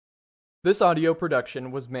This audio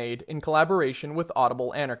production was made in collaboration with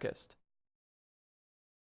Audible Anarchist.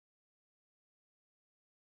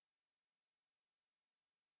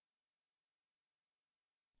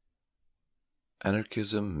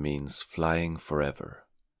 Anarchism Means Flying Forever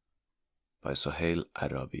by Soheil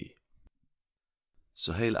Arabi.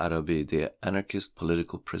 Soheil Arabi, the anarchist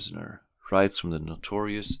political prisoner, writes from the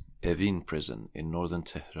notorious Evin prison in northern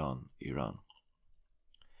Tehran, Iran.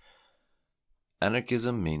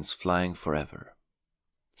 Anarchism means flying forever.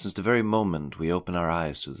 Since the very moment we open our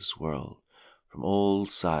eyes to this world, from all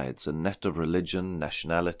sides a net of religion,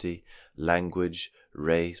 nationality, language,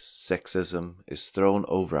 race, sexism is thrown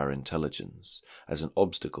over our intelligence as an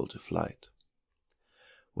obstacle to flight.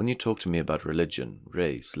 When you talk to me about religion,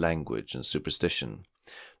 race, language, and superstition,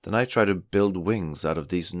 then I try to build wings out of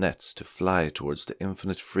these nets to fly towards the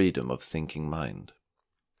infinite freedom of thinking mind.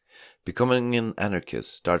 Becoming an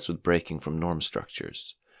anarchist starts with breaking from norm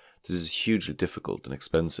structures. This is hugely difficult and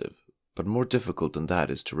expensive, but more difficult than that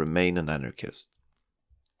is to remain an anarchist.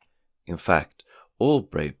 In fact, all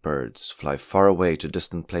brave birds fly far away to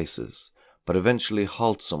distant places, but eventually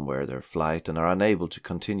halt somewhere their flight and are unable to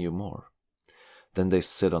continue more. Then they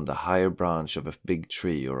sit on the higher branch of a big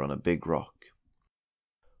tree or on a big rock.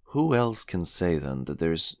 Who else can say then that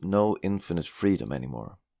there is no infinite freedom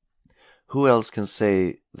anymore? Who else can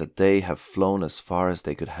say that they have flown as far as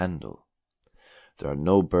they could handle? There are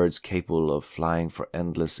no birds capable of flying for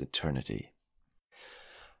endless eternity.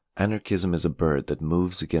 Anarchism is a bird that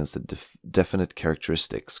moves against the definite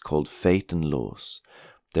characteristics called fate and laws.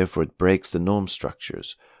 Therefore it breaks the norm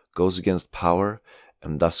structures, goes against power,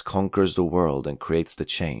 and thus conquers the world and creates the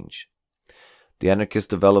change. The anarchist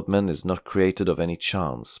development is not created of any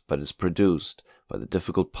chance, but is produced by the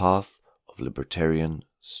difficult path of libertarian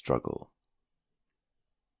struggle.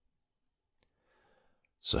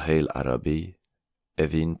 Soheil Arabi,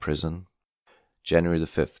 Evin Prison, January the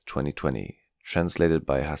 5th, 2020. Translated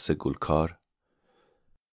by Hasse Gulkar.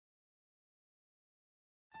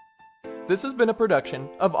 This has been a production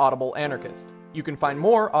of Audible Anarchist. You can find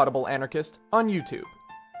more Audible Anarchist on YouTube.